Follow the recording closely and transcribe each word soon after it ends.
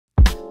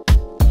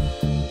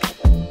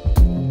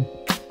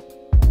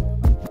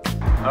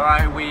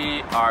Alright,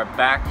 we are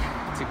back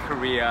to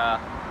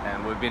Korea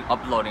and we've been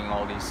uploading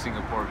all these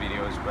Singapore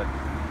videos, but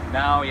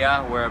now,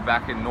 yeah, we're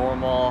back in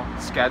normal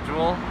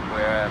schedule.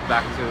 We're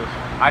back to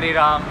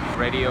ARIRANG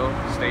radio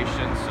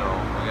station, so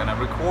we're gonna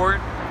record.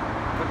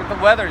 Look at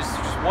the weather, it's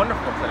just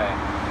wonderful today.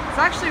 It's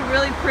actually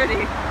really pretty.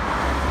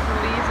 The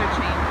leaves are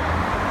changing.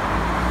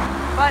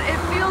 But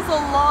it feels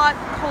a lot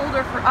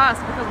colder for us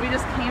because we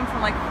just came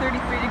from like 33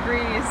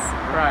 degrees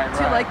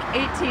to like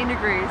 18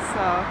 degrees,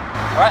 so.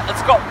 Alright,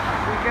 let's go.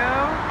 Here we go.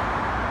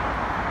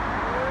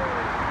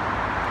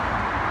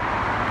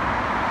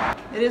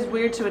 It is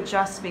weird to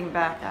adjust being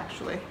back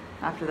actually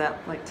after that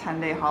like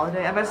 10-day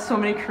holiday. I bet so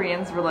many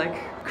Koreans were like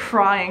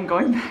crying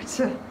going back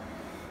to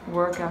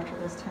work after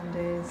those 10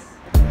 days.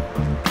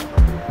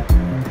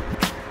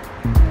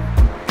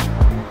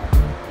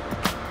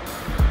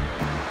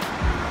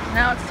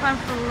 Now it's time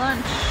for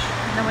lunch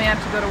and then we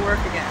have to go to work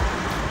again.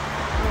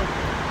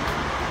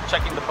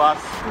 Checking the bus.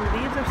 The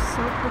leaves are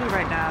so pretty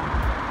right now.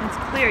 And it's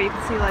clear, you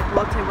can see like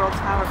Lotte World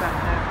Tower back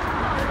there.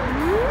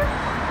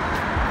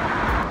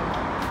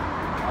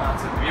 Oh,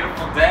 it's a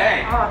beautiful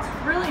day. Oh, it's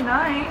really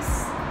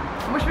nice.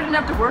 I wish we didn't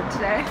have to work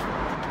today.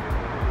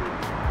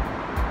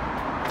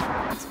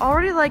 It's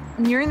already like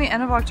nearing the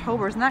end of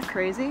October, isn't that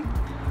crazy?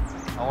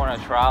 I want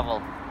to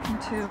travel. Me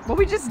too. Well,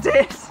 we just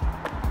did.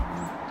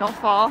 Don't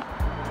fall.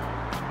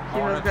 I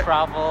want to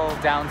travel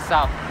down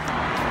south.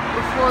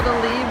 Before the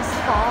leaves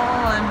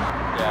fall and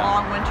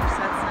long winter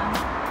sets in.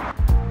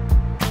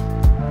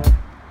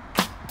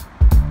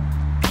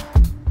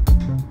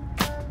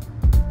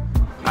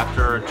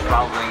 After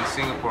traveling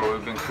Singapore,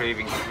 we've been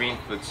craving Korean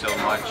food so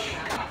much.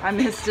 I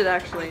missed it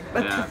actually.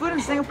 But the food in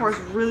Singapore is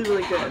really,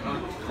 really good.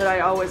 But I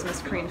always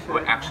miss Korean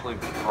food. We actually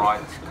brought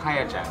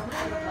Gyeonggi-do.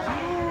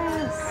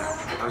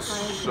 Yes. It was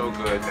so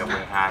good that we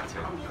had to.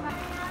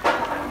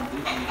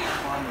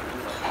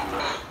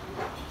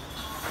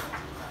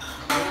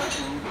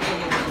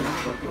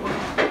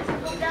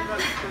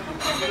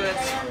 It's good.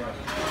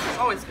 It's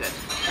always good.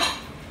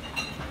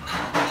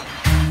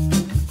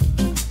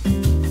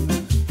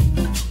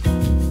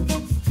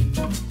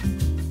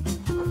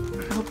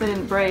 I hope they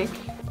didn't break.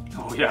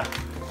 Oh yeah.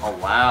 Oh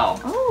wow.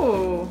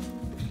 Oh,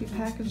 she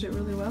packaged it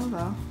really well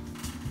though.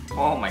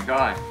 Oh my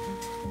god.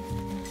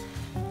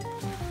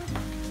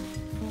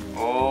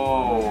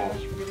 Oh.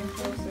 Gosh, we're getting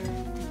closer.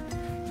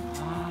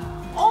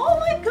 Oh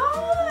my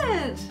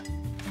god!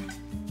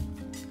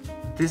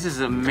 This is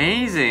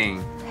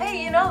amazing.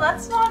 Hey, you know,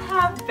 that's not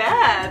half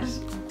bad.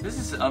 This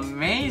is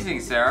amazing,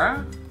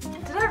 Sarah.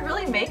 Did I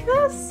really make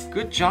this?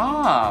 Good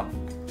job.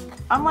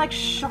 I'm like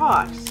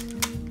shocked.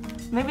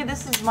 Maybe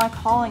this is my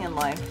calling in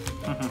life.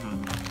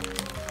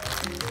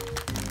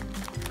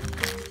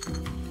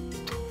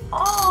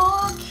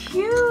 Oh,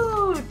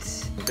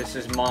 cute. This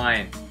is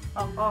mine.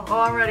 Oh,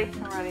 I'm ready.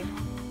 I'm ready.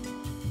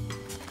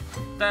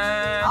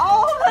 Ta-da.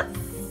 Oh,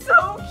 that's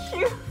so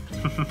cute.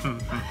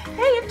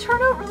 Hey, it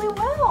turned out really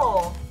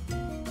well.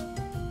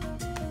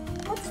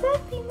 What's that,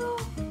 Timo?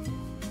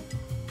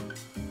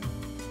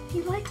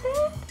 You like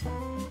that?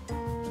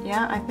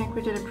 Yeah, I think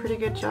we did a pretty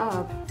good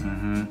job.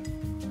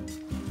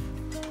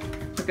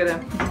 Look at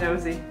him, he's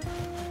nosy.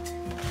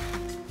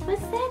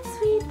 What's that,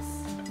 sweets?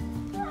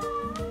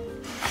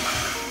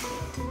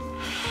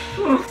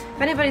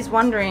 If anybody's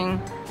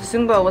wondering,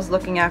 Sungbo was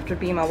looking after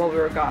Bima while we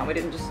were gone. We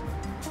didn't just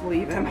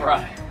leave him.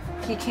 Right.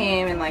 He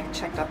came and like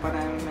checked up on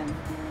him and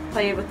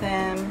played with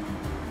him,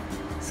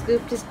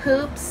 scooped his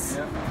poops.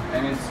 Yeah.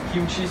 And it's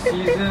kimchi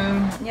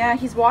season. Yeah,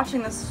 he's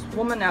watching this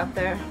woman out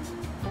there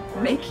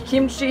make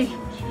kimchi.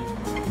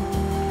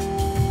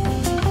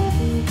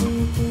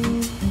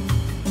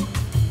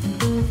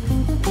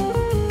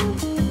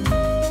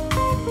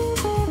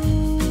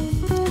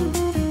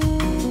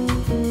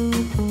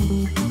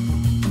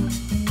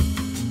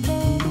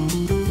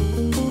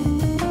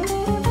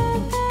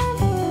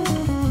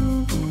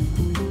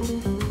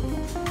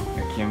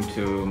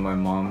 To my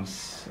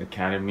mom's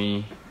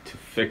academy to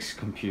fix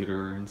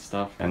computer and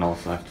stuff, and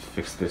also I have to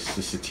fix this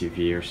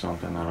CCTV or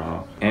something, I don't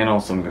know. And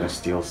also I'm gonna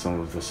steal some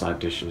of the side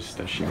dishes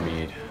that she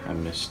made. I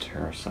missed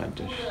her side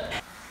dish.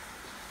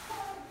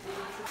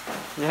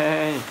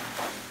 Yay!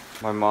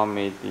 My mom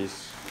made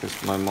these because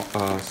my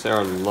mom,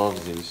 Sarah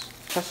loves these.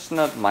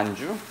 Chestnut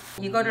manju?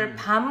 이거를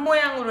밤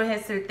모양으로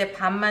했을 때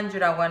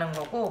밤만주라고 하는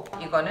거고,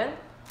 이거는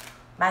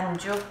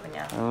만주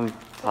그냥.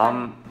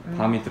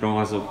 밤이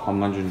들어가서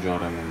밤만주인 줄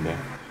알았는데.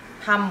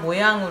 밤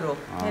모양으로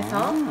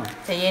해서.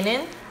 자,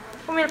 얘는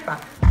호밀빵.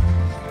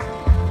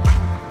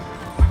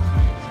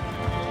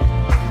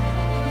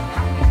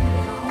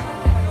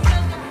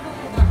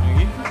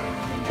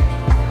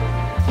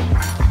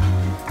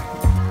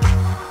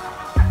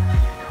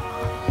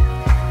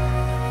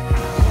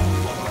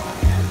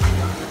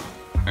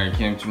 I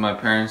came to my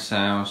parents'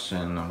 house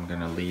and I'm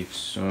gonna leave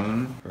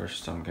soon.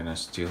 First I'm gonna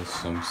steal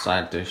some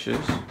side dishes.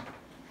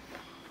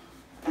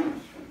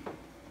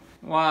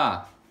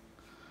 와.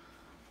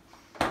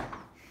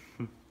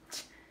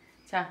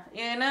 자,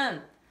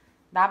 얘는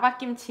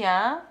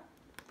나박김치야.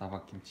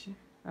 나박김치?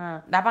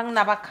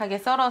 나박나박하게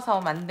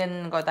썰어서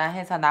만든 거다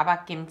해서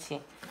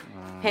나박김치.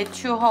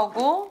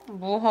 배추하고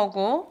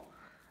무하고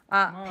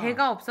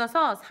배가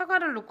없어서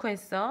사과를 넣고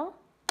했어.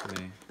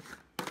 네.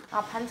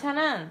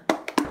 반찬은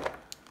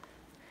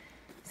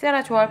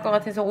세라 좋아할 것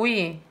같아서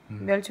오이,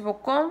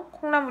 멸치볶음,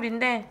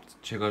 콩나물인데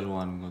제가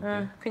좋아하는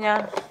건데.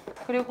 그냥.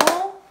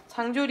 그리고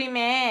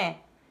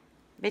장조림에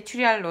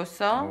메추리알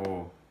넣었어.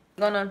 오.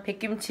 이거는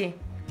백김치.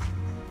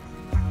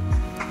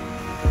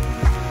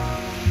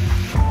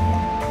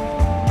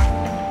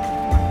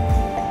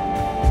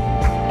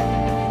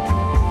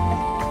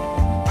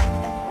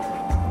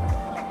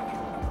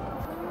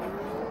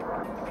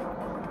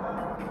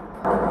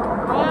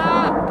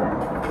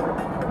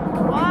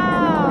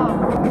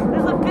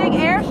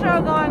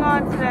 Going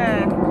on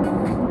today.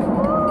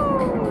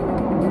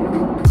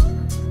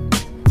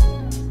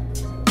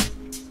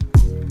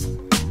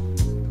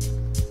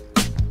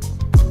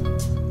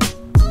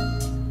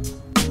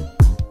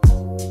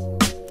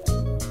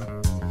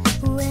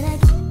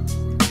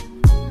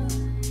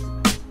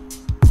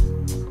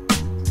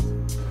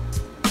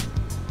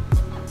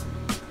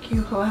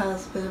 Kyuho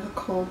has a bit of a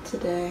cold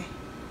today,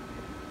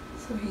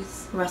 so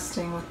he's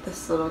resting with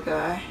this little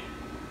guy.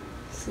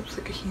 Sleeps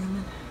like a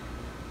human.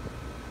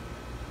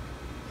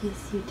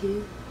 Yes, you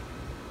do.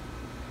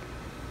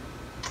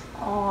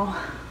 Oh,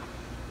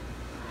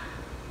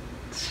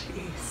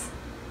 jeez.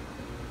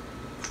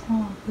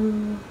 Oh,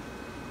 boo.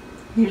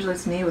 Usually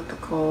it's me with the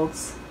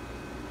colds.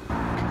 We're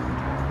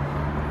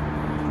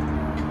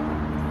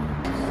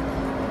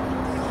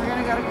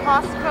gonna go to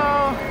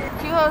Costco.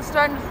 Kyuho's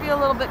starting to feel a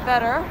little bit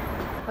better,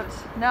 but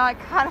now I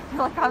kind of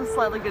feel like I'm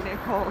slightly getting a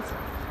cold.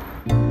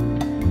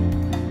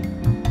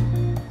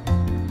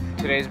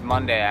 Today's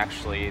Monday,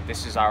 actually.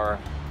 This is our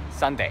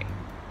Sunday.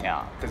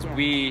 Yeah, because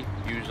we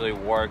usually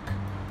work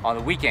on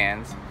the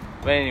weekends.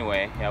 But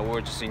anyway, yeah,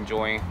 we're just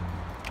enjoying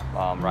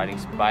riding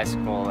some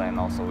bicycle, and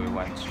also we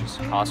went to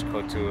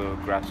Costco to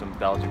grab some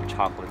Belgian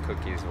chocolate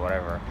cookies,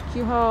 whatever.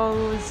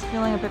 Kyuho is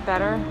feeling a bit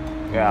better.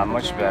 Yeah,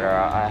 much better.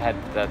 I had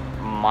that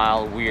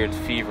mild, weird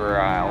fever.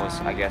 I was,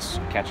 I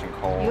guess, catching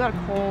cold. You got a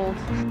cold.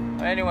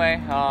 But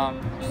anyway,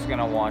 just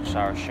gonna watch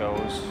our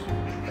shows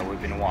that we've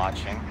been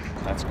watching.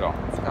 Let's go.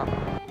 Let's go.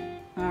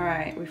 All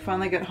right, we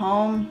finally get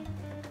home.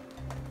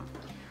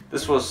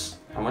 This was,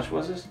 how much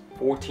was this?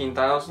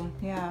 14,000?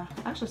 Yeah,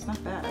 actually it's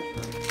not bad.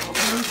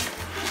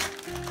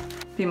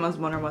 Fima's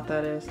wondering what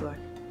that is, like.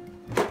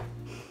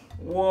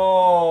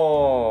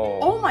 Whoa!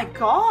 Oh my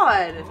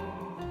god!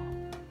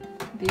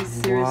 These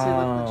seriously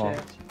look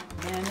legit.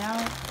 And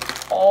now...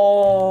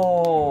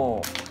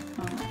 Oh! Oh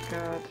my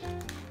god.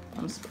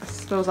 I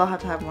suppose I'll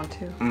have to have one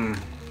too.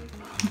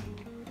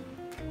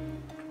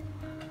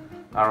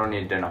 I don't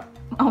need dinner.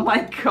 Oh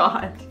my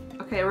god.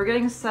 Okay, we're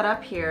getting set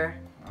up here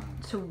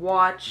to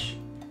watch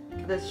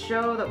this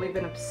show that we've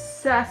been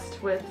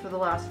obsessed with for the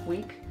last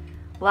week.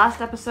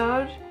 Last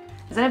episode.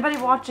 Is anybody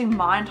watching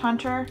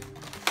Mindhunter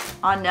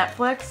on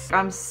Netflix?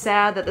 I'm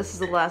sad that this is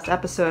the last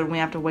episode and we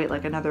have to wait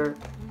like another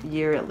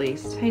year at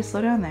least. Hey,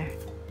 slow down there.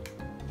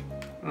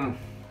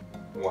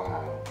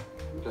 Wow.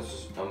 This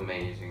is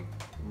amazing.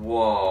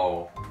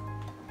 Whoa.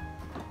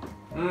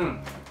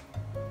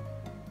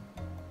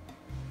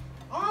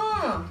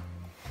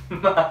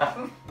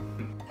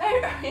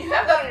 Hey, you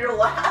have that on your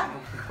lap.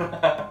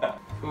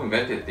 Who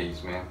invented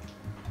these, man?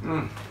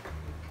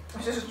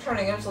 It's just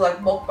turning into like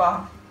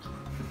mukbang.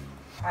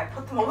 Alright,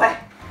 put them away.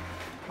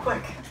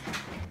 Quick.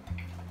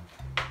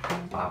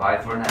 Bye-bye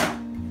for now.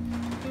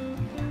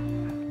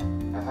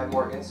 I've had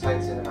more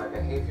insights into my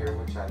behavior,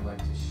 which I'd like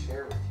to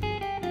share with you.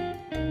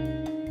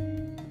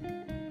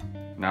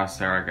 Now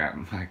Sarah got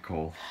my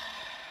cold.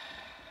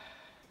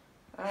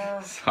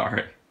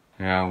 Sorry.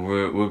 Yeah,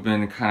 we've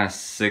been kind of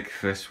sick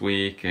this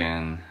week,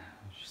 and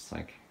just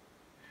like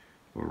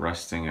we're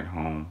resting at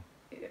home.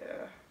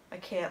 Yeah, I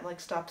can't like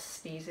stop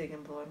sneezing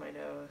and blowing my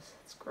nose.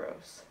 It's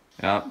gross.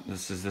 Yep,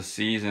 this is the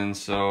season,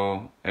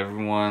 so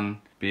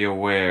everyone be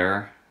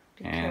aware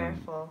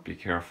be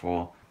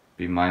careful.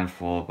 Be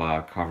mindful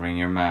about covering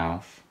your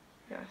mouth.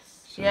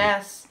 Yes. So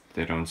yes.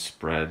 They don't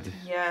spread.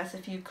 Yes,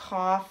 if you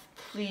cough,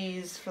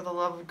 please, for the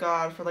love of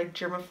God, for like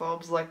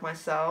germaphobes like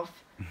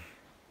myself,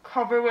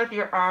 cover with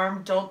your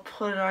arm. Don't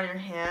put it on your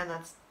hand.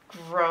 That's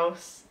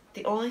gross.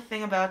 The only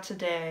thing about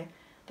today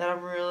that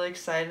I'm really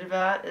excited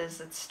about is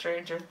that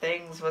Stranger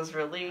Things was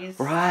released.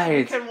 Right.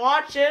 You can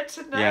watch it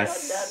tonight on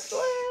Yes.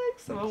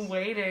 Netflix. I'm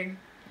waiting.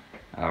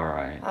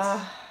 Alright.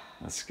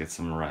 Let's get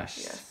some rest.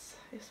 Yes.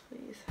 Yes,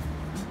 please.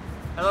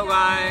 Hello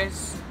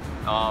guys.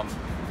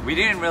 We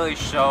didn't really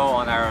show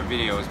on our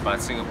videos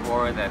about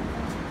Singapore that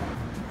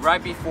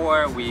right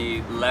before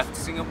we left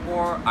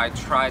Singapore, I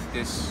tried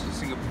this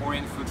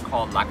Singaporean food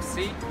called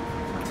laksa.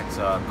 It's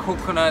a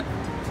coconut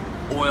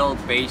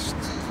oil-based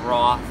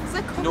broth It's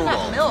like noodle.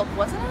 coconut milk,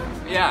 wasn't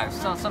it? Yeah,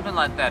 something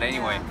like that.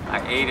 Anyway, I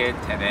ate it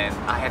and then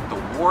I had the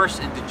worst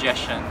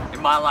indigestion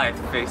in my life,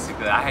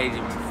 basically. I had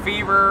even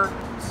fever,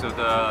 so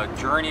the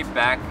journey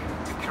back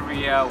to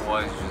Korea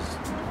was just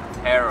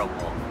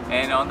terrible.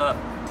 And on the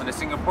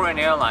Singaporean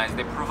Airlines,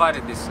 they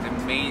provided this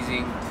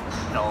amazing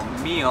you know,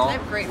 meal They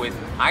have great with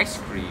food. ice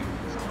cream.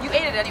 You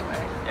ate it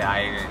anyway. Yeah, I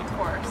ate it. Of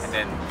course. And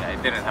then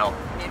it didn't help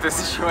Of the course.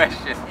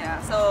 situation.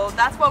 Yeah, so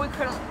that's why we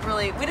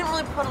didn't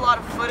really put a lot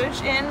of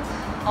footage in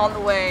on the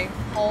way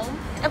home.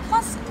 And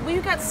plus, we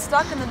got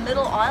stuck in the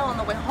middle aisle on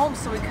the way home,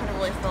 so we couldn't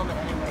really film it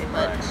anyway.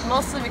 But Right.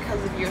 mostly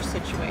because of your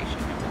situation.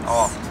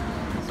 Oh,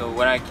 so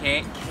when I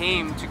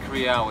came to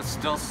Korea, I was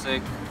still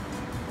sick,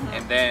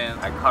 and then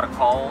I caught a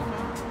cold.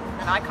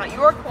 And I caught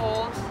your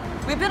cold.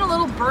 We've been a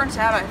little burnt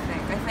out, I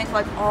think. I think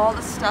like all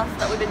the stuff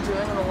that we've been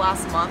doing in the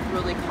last month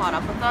really caught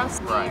up with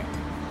us. Right.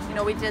 You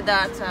know, we did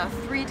that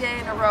 3-day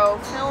in a row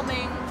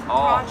filming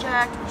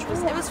project, which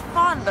was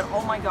fun, but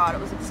oh my god,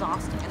 it was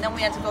exhausting. And then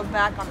we had to go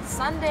back on a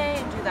Sunday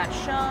and do that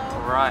show.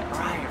 Right.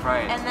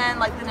 And then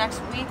like the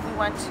next week we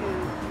went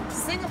to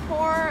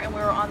Singapore and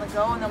we were on the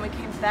go, and then we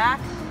came back.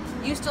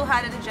 You still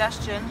had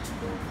indigestion.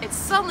 It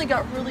suddenly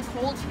got really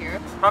cold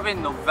here. Probably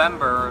in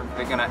November,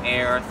 they're gonna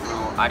air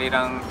through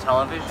ARIRANG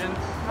television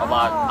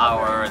about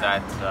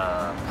that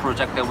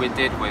project that we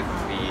did with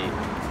the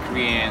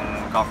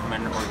Korean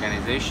government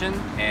organization,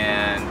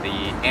 and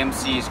the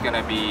MC is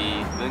gonna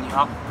be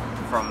Eun-hyuk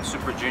from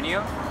Super Junior.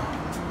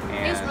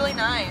 And He was really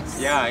nice.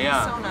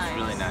 Yeah. So nice. It's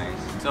really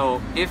nice.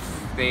 So if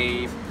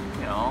they,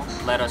 you know,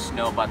 let us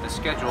know about the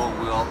schedule,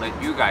 we'll let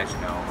you guys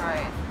know.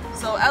 Right.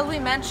 So as we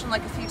mentioned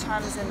like a few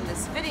times in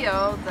this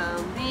video,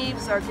 the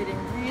leaves are getting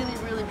really,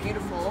 really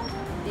beautiful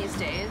these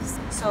days.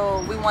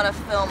 So we want to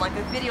film like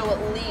a video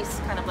at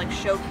least kind of like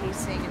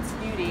showcasing its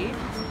beauty.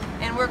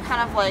 And we're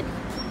kind of like,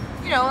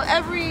 you know,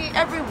 every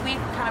week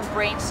we kind of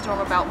brainstorm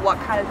about what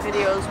kind of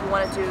videos we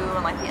want to do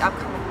in like the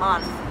upcoming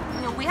month.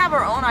 You know, we have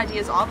our own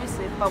ideas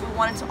obviously, but we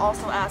wanted to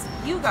also ask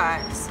you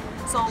guys.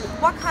 So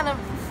what kind of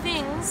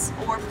things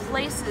or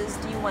places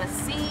do you want to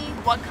see?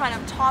 What kind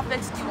of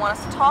topics do you want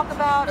us to talk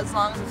about? As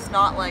long as it's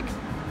not like,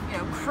 you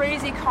know,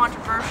 crazy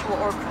controversial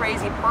or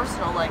crazy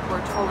personal, like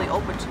we're totally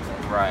open to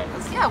it. Right.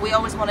 Because yeah, we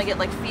always want to get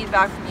like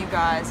feedback from you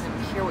guys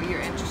and hear what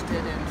you're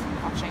interested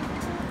in watching.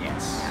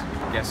 Yes.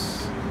 Yeah. I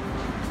guess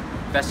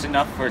that's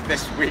enough for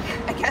this week.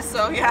 I guess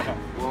so, yeah.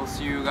 We'll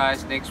see you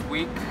guys next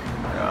week.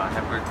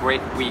 Have a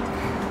great week.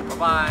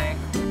 Bye-bye.